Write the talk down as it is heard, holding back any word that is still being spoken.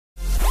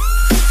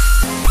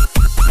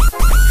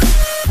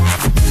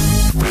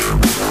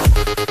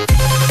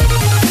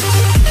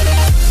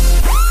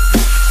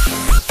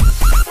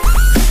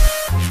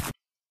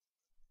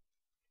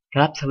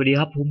ครับสวัสดี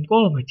ครับผมก็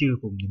มาเจอ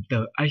ผม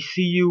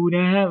ICU น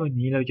ะฮะวัน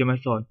นี้เราจะมา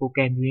สอนโปรแก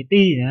รม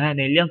Unity นะฮะ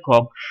ในเรื่องขอ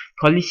ง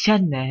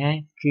collision นะฮะ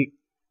คือ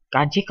ก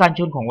ารเช็คการช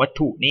นของวัต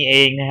ถุนี่เอ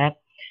งนะครับ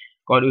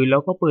ก่อนอื่นเรา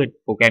ก็เปิด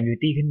โปรแกรม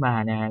Unity ขึ้นมา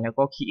นะฮะแล้ว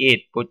ก็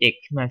create project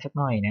ขึ้นมาสัก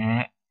หน่อยนะฮ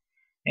ะ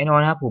แน่นอน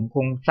นะครับผมค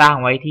งสร้าง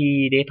ไว้ที่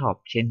desktop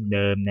เช่นเ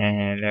ดิมนะฮ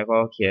ะแล้วก็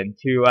เขียน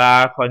ชื่อว่า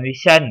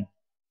collision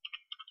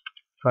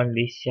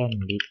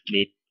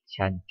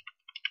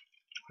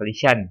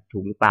ถู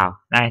กหรือเปล่า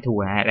น่าจะถูก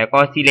นะฮะแล้วก็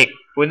select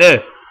folder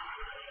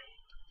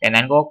จาก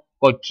นั้นก็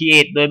กด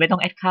create โดยไม่ต้อ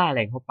งแอดค่าอะไ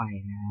รเข้าไป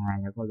นะ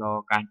แล้วก็รอ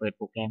การเปิดโ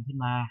ปรแกรมขึ้น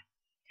มา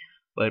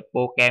เปิดโป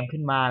รแกรม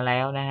ขึ้นมาแล้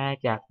วนะฮะ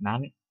จากนั้น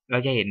เรา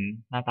จะเห็น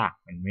หน้าต่าง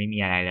มันไม่มี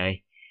อะไรเลย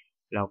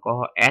เราก็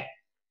แอด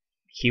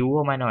คิวเข้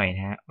ามาหน่อยน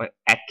ะฮะ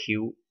แอดคิ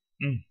ว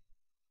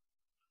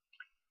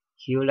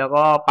แล้ว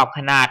ก็ปรับข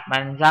นาดมั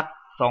นสัก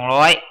200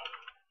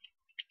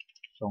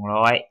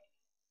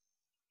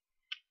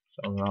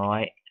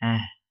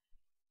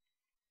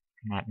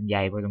ขนาดมันให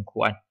ญ่พอสมค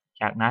วร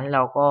จากนั้นเร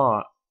าก็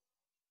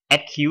แอ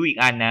ดคิวอีก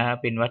อันนะครับ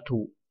เป็นวัตถุ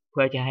เ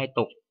พื่อจะให้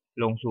ตก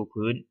ลงสู่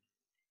พื้น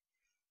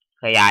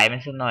ขยายมัน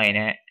สักหน่อยน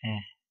ะ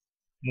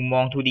มุมม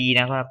อง 2D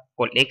นะครับ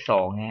กดเลข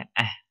2นะ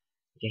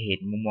จะเห็น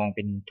มุมมองเ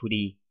ป็น 2D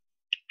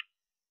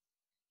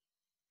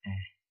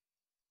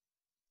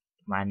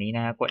ประมาณนี้น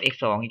ะกด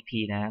X2 อีกที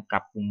นะกั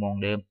บมุมมอง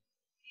เดิม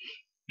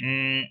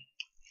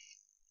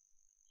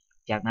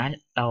จากนั้น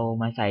เรา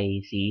มาใส่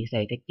สีใ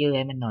ส่ texture ใ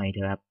ห้มันหน่อยเถ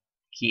อะครับ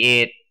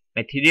create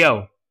material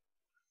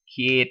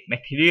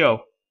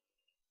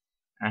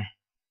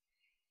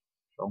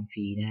 2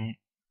 สีนะฮะ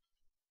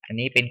อัน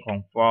นี้เป็นของ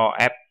floor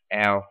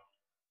FL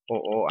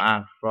OOR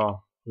floor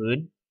พื้น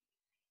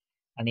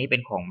อันนี้เป็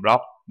นของ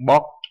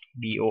box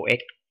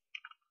BOX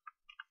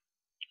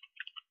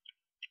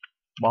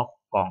ก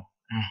ล่อง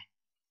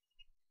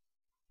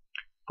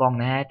กล่อง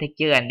นะฮะ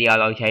texture อันเดียว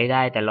เราใช้ไ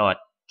ด้ตลอด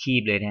ชี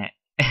พเลยนะฮะ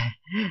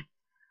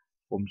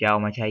ผมจะเอา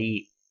มาใช้อี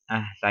ก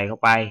ใส่เข้า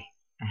ไป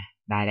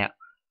ได้แล้ว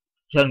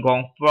ส่วนของ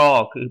floor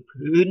คือ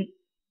พื้น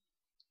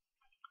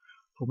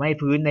ผมให้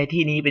พื้นใน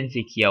ที่นี้เป็น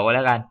สีเขียวแ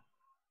ล้วกัน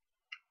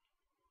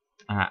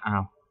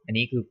อัน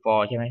นี้คือ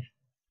floor ใช่ไหม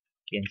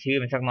เปลี่ยนชื่อ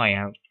มันสักหน่อย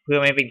ครับเพื่อ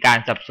ไม่เป็นการ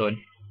สับสน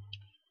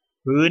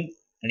พื้น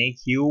อันนี้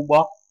คิวบ็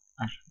อก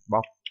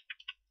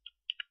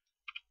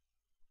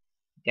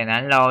จากนั้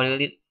นเรา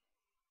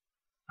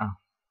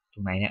ตร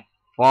งไหนเนี่ย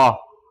for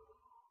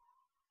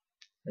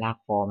ลาก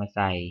for มาใ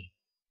ส่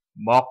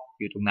บล็อก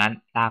อยู่ตรงนั้น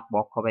ลากบล็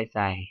อกเข้าไปใ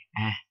ส่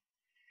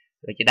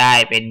เราจะได้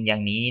เป็นอย่า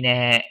งนี้นะ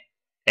ฮะ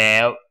แล้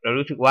วเรา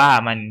รู้สึกว่า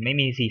มันไม่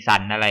มีสีสั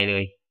นอะไรเล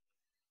ย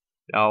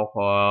เราข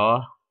อ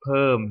เ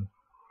พิ่ม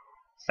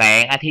แส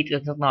งอาทิตย์กั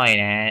นสักหน่อย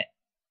นะฮะ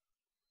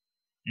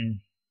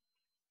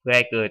เพื่อใ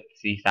ห้เกิด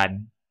สีสัน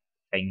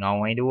ใส่เงา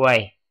ให้ด้วย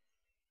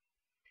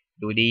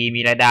ดูดี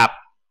มีระดับ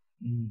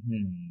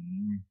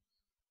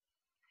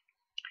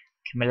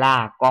แคมเมรา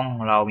กล้อง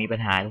เรามีปัญ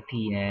หาทุก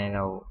ทีนะเร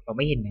าไ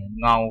ม่เห็น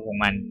เงาของ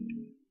มัน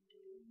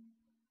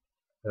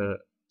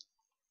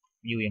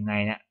อยู่ยังไง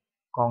นะ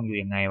กล้องอยู่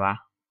ยังไงวะ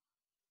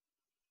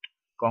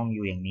กล้องอ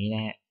ยู่อย่างนี้น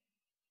ะฮะ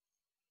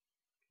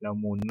เรา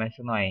หมุนมา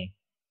สักหน่อย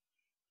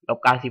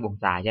90 อง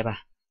ศาใช่ปะ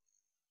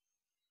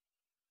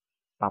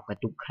ปรับกัน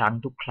ทุกครั้ง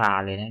ทุกครา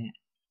เลยนะเนี่ย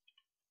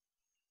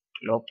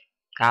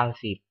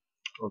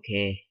90โอเค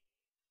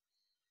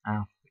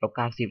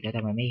90แล้วท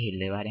ำไมไม่เห็น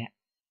เลยวะเนี่ย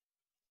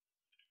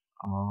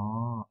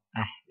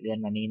เลื่อน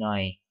มานี้หน่อ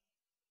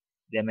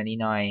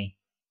ย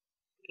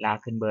ลาก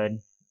ขึ้นเบิร์น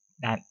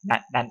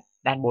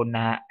ด้านบนน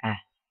ะฮะ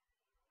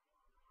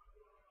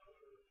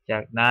จ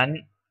ากนั้น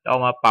เรา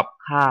มาปรับ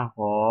ค่าข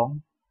อ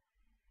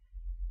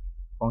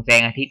งแส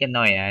งอาทิตย์กันห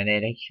น่อยนะ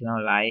directional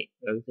light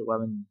รู้สึกว่า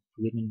มัน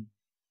พื้นมัน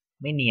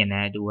ไม่เนียนน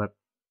ะดูครับ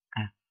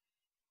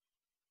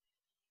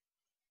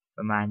ป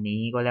ระมาณ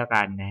นี้ก็แล้ว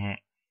กันนะฮะ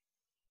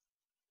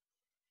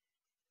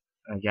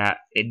เราจะ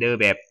เรนเดอร์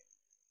แบบ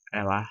อะไ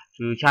รวะ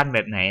ฟิวชั่นแบ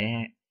บไหนนะฮ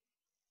ะ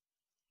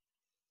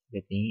แบ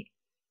บนี้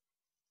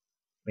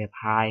แบบ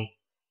ไฮ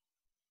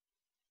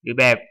หรือ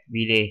แบบ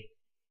วีเลย์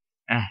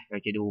เรา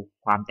จะดู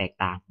ความแตก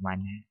ต่างของมัน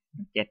นะ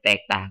มันจะแต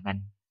กต่างกัน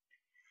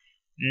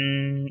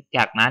จ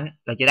ากนั้น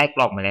เราจะได้ก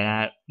ล่องมาแล้วน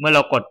ะเมื่อเร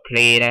ากด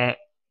play นะ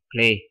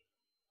play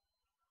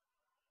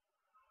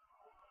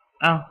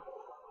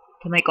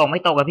ทำไมกล่องไ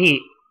ม่ตกอะพี่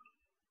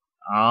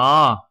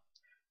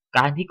ก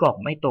ารที่กล่อง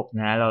ไม่ตก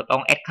นะเราต้อ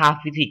งแอดค่า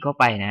ฟิสิกส์เข้า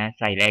ไปนะ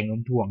ใส่แรงโน้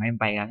มถ่วงให้มัน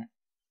ไปกัน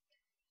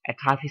แอด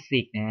ค่าฟิสิ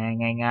กส์นะ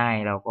ง่าย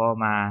ๆเราก็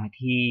มา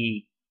ที่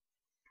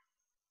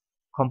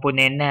คอมโพเ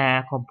นนต์นะ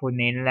คอมโพเ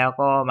นนต์แล้ว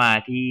ก็มา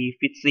ที่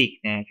ฟิสิกส์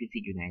นะฟิสิ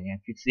กส์อยู่ไหนเนี่ย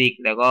ฟิสิก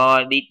ส์แล้วก็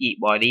ดิจิ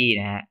บอดี้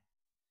นะฮะ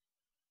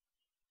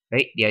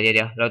เดี๋ย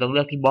วเราต้องเ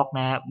ลือกที่บล็อกน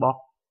ะบล็อก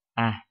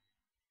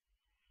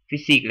ฟิ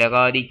สิกส์แล้ว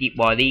ก็ดิจิ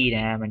บอดี้น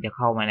ะฮะมันจะเ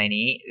ข้ามาใน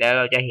นี้แล้วเ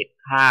ราจะเห็น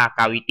ค่าก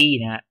าวิตี้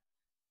นะฮะ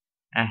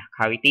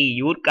gravity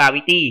use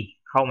gravity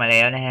เข้ามาแ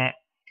ล้วนะฮะ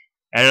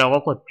แล้วเราก็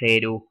กด play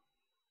ดู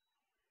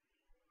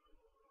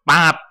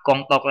ปั๊บกล่อง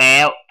ตกแล้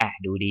ว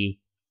ดูดี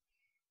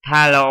ถ้า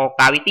เรา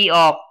gravity อ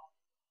อก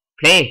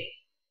play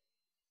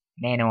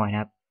แน่นอนค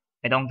รับ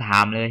ไม่ต้องถา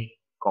มเลย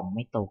กล่องไ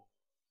ม่ตก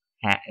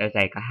เราใ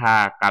ส่ค่า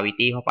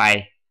gravity เข้าไป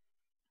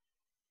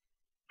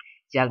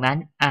จากนั้น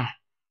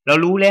เรา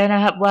รู้แล้วน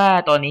ะครับว่า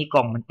ตอนนี้ก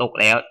ล่องมันตก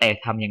แล้วแต่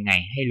ทำยังไง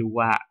ให้รู้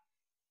ว่า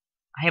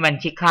ให้มัน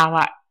เช็คค่า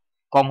ว่า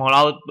กล่องของเร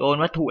าโดน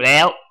วัตถุแล้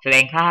วแสด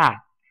งค่า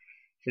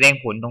แสดง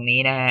ผลตรงนี้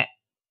นะฮะ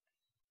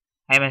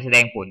ให้มันแสด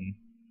งผล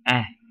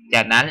จ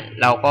ากนั้น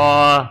เราก็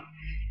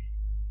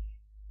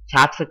ช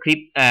าร์จสคริป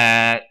ต์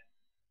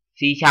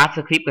C Sharp ส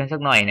คริปต์กันสั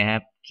กหน่อยนะครั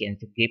บเขียน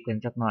สคริปต์กัน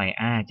สักหน่อย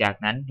จาก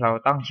นั้นเรา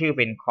ต้องชื่อเ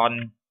ป็น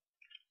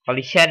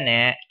collision น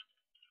ะฮะ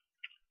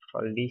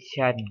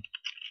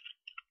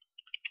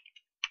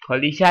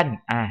collision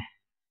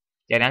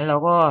จากนั้นเรา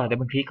ก็ดับเ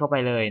บิลคลิกเข้าไป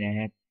เลยนะค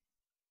รับ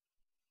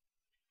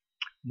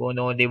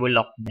mono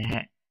develop นะฮ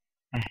ะ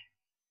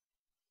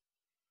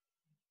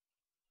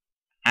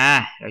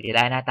เราจะไ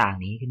ด้หน้าต่าง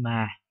นี้ขึ้นมา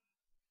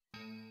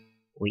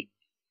อุ๊ย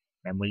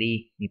memory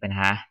มีปัญห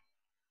า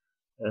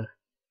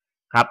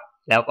ครับ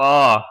แล้วก็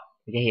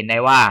จะเห็นได้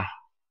ว่า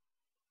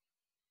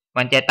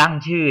มันจะตั้ง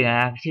ชื่อนะ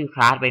ชื่อค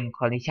ลาสเป็น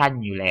collision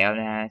อยู่แล้ว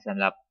นะสำ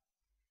หรับ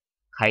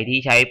ใครที่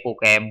ใช้โปร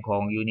แกรมขอ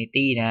ง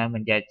Unity นะมั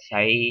นจะใ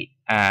ช้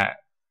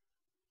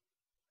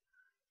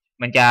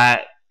มันจะ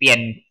เปลี่ยน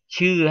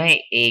ชื่อให้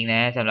เองน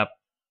ะสำหรับ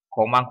ข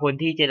องบางคน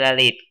ที่จะเ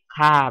รท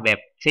ค่าแบบ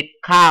เซต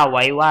ค่าไ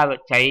ว้ว่า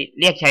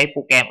เรียกใช้โป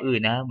รแกรมอื่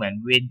นนะเหมือน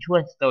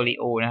Visual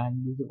Studio นะ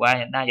รู้สึกว่า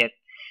น่าจะ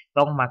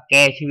ต้องมาแ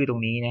ก้ชื่อตร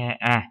งนี้นะฮ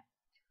ะ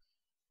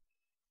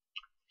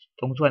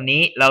ตรงส่วน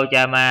นี้เราจ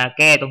ะมาแ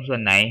ก้ตรงส่ว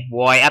นไหน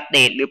void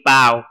update หรือเป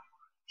ล่า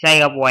ใช่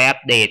ครับ void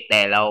update แ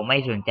ต่เราไม่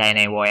สนใจใ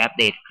น void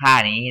update ค่า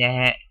นี้นะ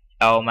ฮะ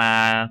เรามา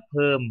เ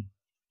พิ่ม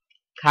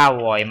ค่า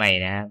void ใหม่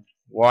นะ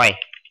void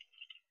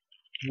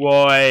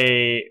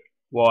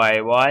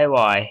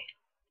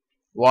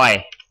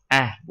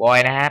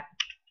void นะครับ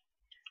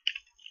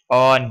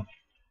on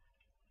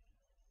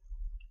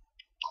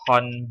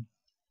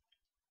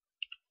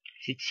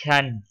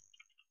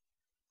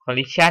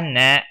collision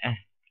นะ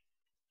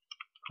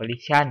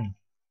collision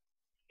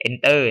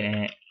enter นะ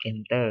ฮะ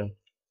enter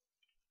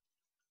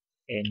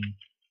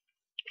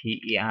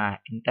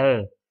enter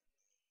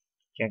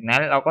จากนั้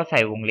นเราก็ใส่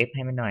วงเล็บใ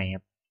ห้มันหน่อยค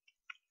รับ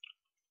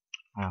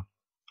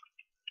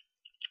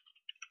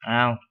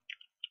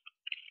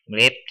วง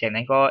เล็บจาก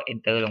นั้นก็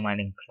enter ลงมา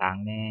1 ครั้ง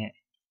แน่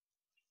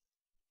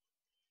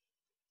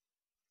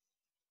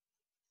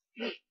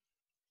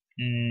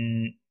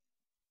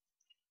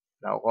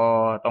เราก็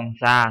ต้อง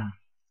สร้าง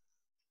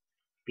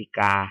ปีก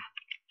า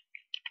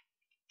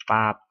ป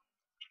าบ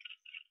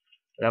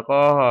แล้ว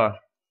ก็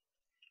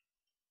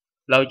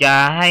เราจะ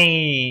ให้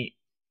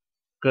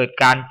เกิด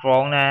การฟ้อ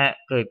งนะ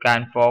เกิดกา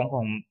รฟ้องข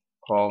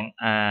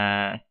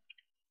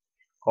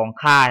อง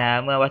ค่าน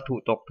ะเมื่อวัตถุ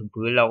ตกถึง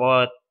พื้นเราก็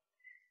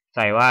ใ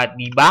ส่ว่า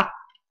debug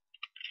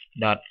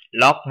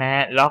log นะฮ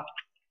ะ log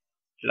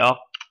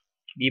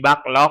debug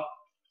log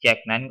จาก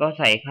นั้นก็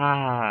ใส่ค่า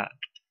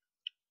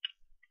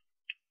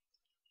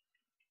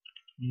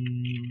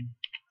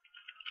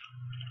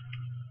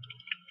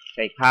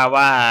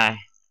ว่า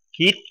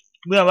hit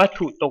เมื่อวัต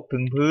ถุตกถึ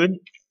งพื้น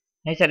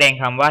ให้แสดง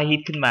คำว่า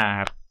hit ขึ้นมา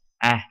ครับ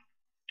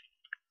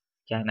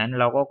จากนั้น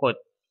เราก็กด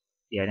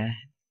เดี๋ยวนะ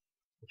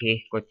โอเค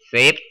กดเซ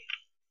ฟ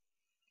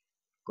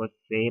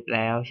แ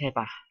ล้วใช่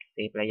ปะเซ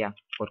ฟอะไรยัง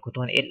กด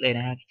Ctrl S เลยน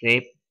ะครับเซ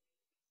ฟ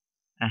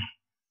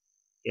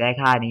จะได้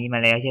ค่านี้มา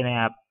แล้วใช่ไหม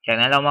ครับจาก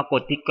นั้นเรามาก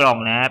ดที่กล่อง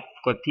นะครับ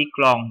กดที่ก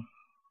ล่อง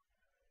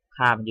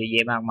ค่ามันเยอะแย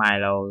ะมากมาย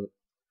เรา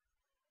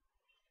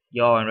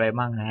ย่อมันไว้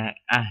มั่งนะฮะ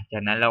จา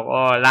กนั้นเรา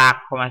ก็ลาก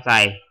เข้ามาใส่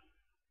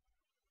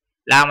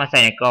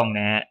ในกล่องน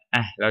ะฮะ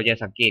เราจะ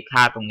สังเกตค่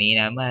าตรงนี้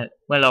นะเ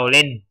มื่อเราเ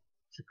ล่น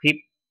สคริป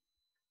ต์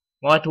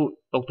วัตถุ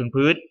ตกถึง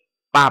พื้น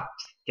ปั๊บ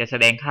จะแส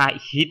ดงค่า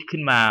ฮิตขึ้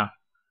นมา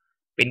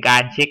เป็นกา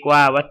รเช็คว่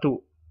าวัตถุ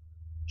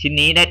ชิ้น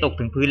นี้ได้ตก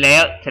ถึงพื้นแล้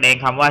วแสดง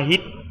คำว่าฮิ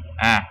ต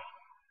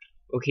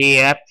โอเค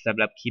ครับสำ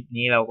หรับคลิป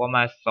นี้เราก็ม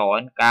าสอ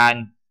นการ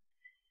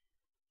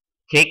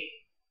เช็ค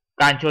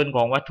การชนข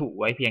องวัตถุ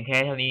ไว้เพียงแค่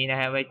เท่านี้นะ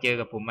ฮะไว้เจอ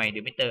กับผมใหม่เด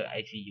อะมิสเตอร์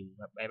ICU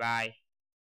ครับบ๊ายบาย